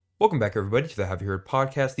Welcome back, everybody, to the Have You Heard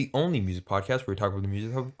podcast, the only music podcast where we talk about the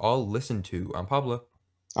music we all listen to. I'm Pablo,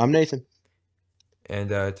 I'm Nathan. and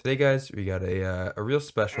today, guys, we got a real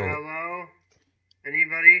special. Hello?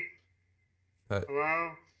 Anybody? Uh,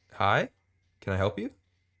 Hello? Hi, can I help you?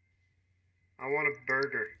 I want a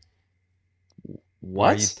burger.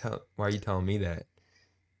 What? Why are you telling me that?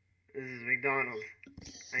 This is McDonald's.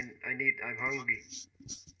 I'm hungry.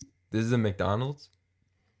 This is a McDonald's.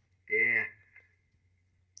 Yeah.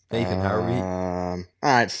 Nathan, how are we?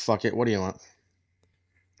 Alright, fuck it. What do you want?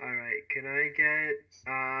 Alright, can I get,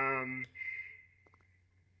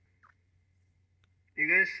 you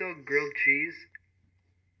guys sell grilled cheese?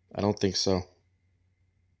 I don't think so.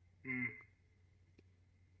 Let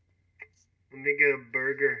me get a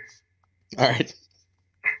burger. Alright.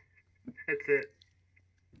 That's it.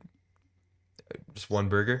 Just one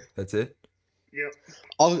burger. That's it. Yep.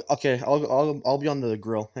 I'll be on the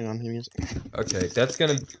grill. Hang on, give me a second. Okay, that's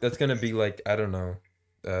gonna be like, I don't know,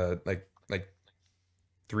 like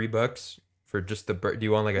 $3 for just the burger. Do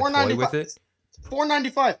you want like a toy with it?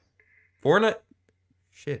 $4.95. $4.99.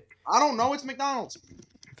 Shit. I don't know. It's McDonald's.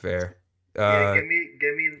 Fair. Yeah, give me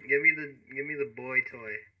the boy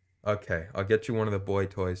toy. Okay, I'll get you one of the boy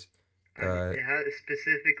toys. It has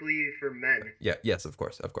specifically for men. Yeah. Yes. Of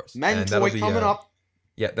course. Men And toy coming up.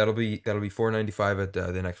 Yeah, that'll be $4.95 at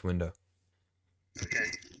the next window. Okay.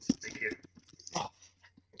 Thank you.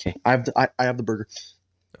 Okay, I have the burger.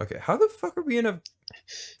 Okay, how the fuck are we in a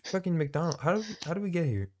fucking McDonald's? How do we get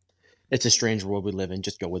here? It's a strange world we live in.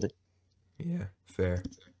 Just go with it. Yeah, fair.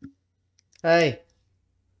 Hey,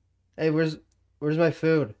 where's my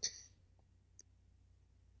food?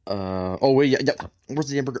 Oh wait, yeah. Where's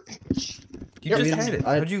the hamburger? You Here, just I- had it.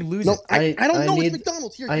 I- How'd you lose No, it? I don't I know. need- It's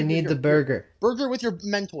McDonald's. Here, I need the burger. Burger with your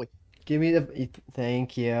men toy. Give me the.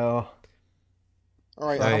 Thank you. All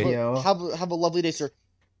right. Fuck Have a lovely day, sir.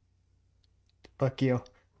 Fuck you.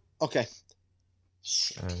 Okay.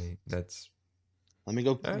 That's Let me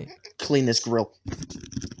go Alright. clean this grill.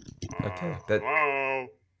 Okay, that- Hello?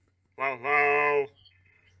 Hello?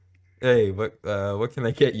 hey. What can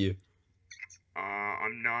I get you?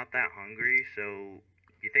 I'm not that hungry, so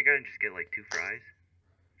you think I can just get like 2 fries?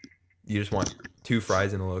 You just want 2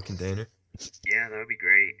 fries in a little container? Yeah, that would be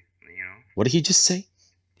great. You know? What did he just say?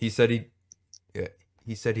 He said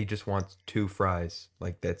he just wants 2 fries.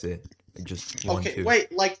 Like that's it. Like just one. Okay, two.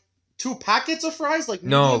 wait, like 2 packets of fries? Like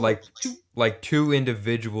No, medium? like two, like 2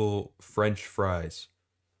 individual French fries.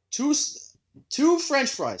 two French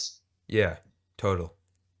fries. Yeah, total.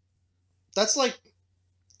 That's like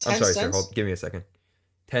 10 I'm sorry, cents. sir. Give me a second.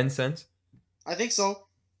 10 cents? I think so.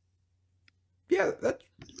 Yeah, that's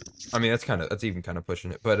even kind of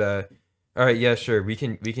pushing it. But all right, yeah, sure. We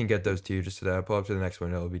can get those to you. Just pull up to the next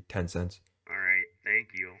window. It'll be 10 cents. Alright, thank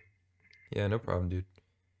you. Yeah, no problem, dude.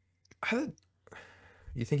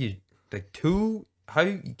 You think you like 2?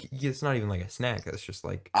 It's not even like a snack. That's just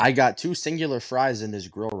like I got 2 singular fries in this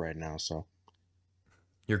grill right now, so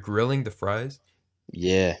you're grilling the fries.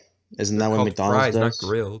 yeah. Isn't that what Called McDonald's fries, does? not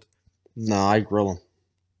grilled. No, I grill them.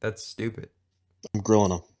 That's stupid. I'm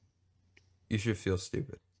grilling them. You should feel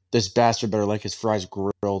stupid. This bastard better like his fries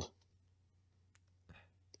grilled. All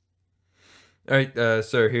right,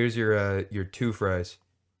 sir. Here's your 2 fries.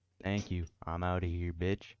 Thank you. I'm out of here,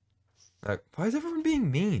 bitch. Why is everyone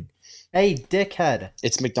being mean? Hey, dickhead.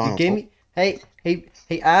 It's You McDonald's. gave me. Hey,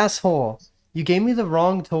 asshole. You gave me the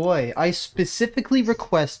wrong toy. I specifically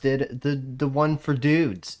requested the one for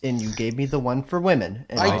dudes, and you gave me the one for women.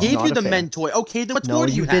 And I I'm gave not you a the fan. men toy. Okay, then what No, toy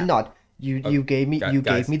do you have? did not. You gave me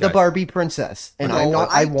guys, the guys. Barbie princess, and No, I'm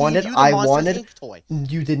not. I gave you the Monsters, Inc. toy.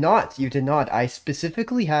 You did not. You did not. I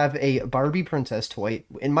specifically have a Barbie princess toy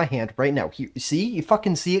in my hand right now. Here, see? You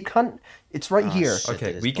fucking see it, cunt? It's right Oh, here. shit. Okay,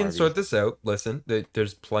 it is we can Barbie. sort this out. Listen,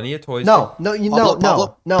 there's plenty of toys. No, no,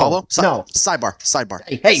 Pablo, no. Sidebar.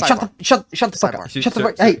 Hey, shut the fuck up. Sidebar. Shut the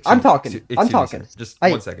fuck. Hey, I'm talking. I'm talking. Just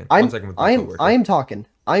Hey, 1 second. 1 second with my coworker. I'm talking.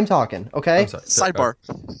 I'm talking. Okay. I'm sorry. Sidebar.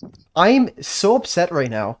 I'm so upset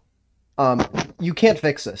right now. You can't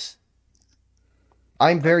fix this.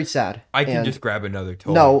 I'm very sad. I can and- just grab another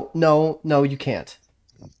toy. No, you can't.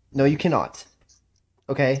 No, you cannot.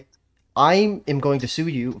 Okay? I am going to sue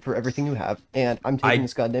you for everything you have, and I'm taking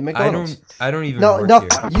this goddamn McDonald's. I don't even No, work no, here.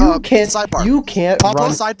 you can't. Sidebar. You can't Pablo,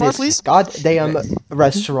 run sidebar, this please. goddamn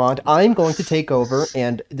restaurant. I'm going to take over,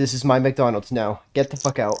 and this is my McDonald's now. Get the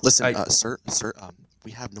fuck out. Listen, I- sir,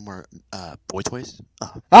 we have no more boy toys.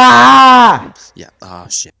 Ah! Yeah.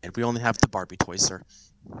 Shit. We only have the Barbie toys, sir.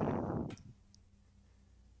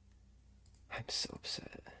 I'm so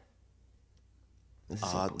upset. This is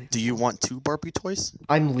unbelievable. Do you want 2 Barbie toys?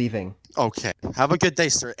 I'm leaving. Okay. Have a good day,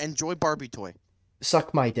 sir. Enjoy Barbie toy.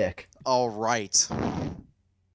 Suck my dick. All right.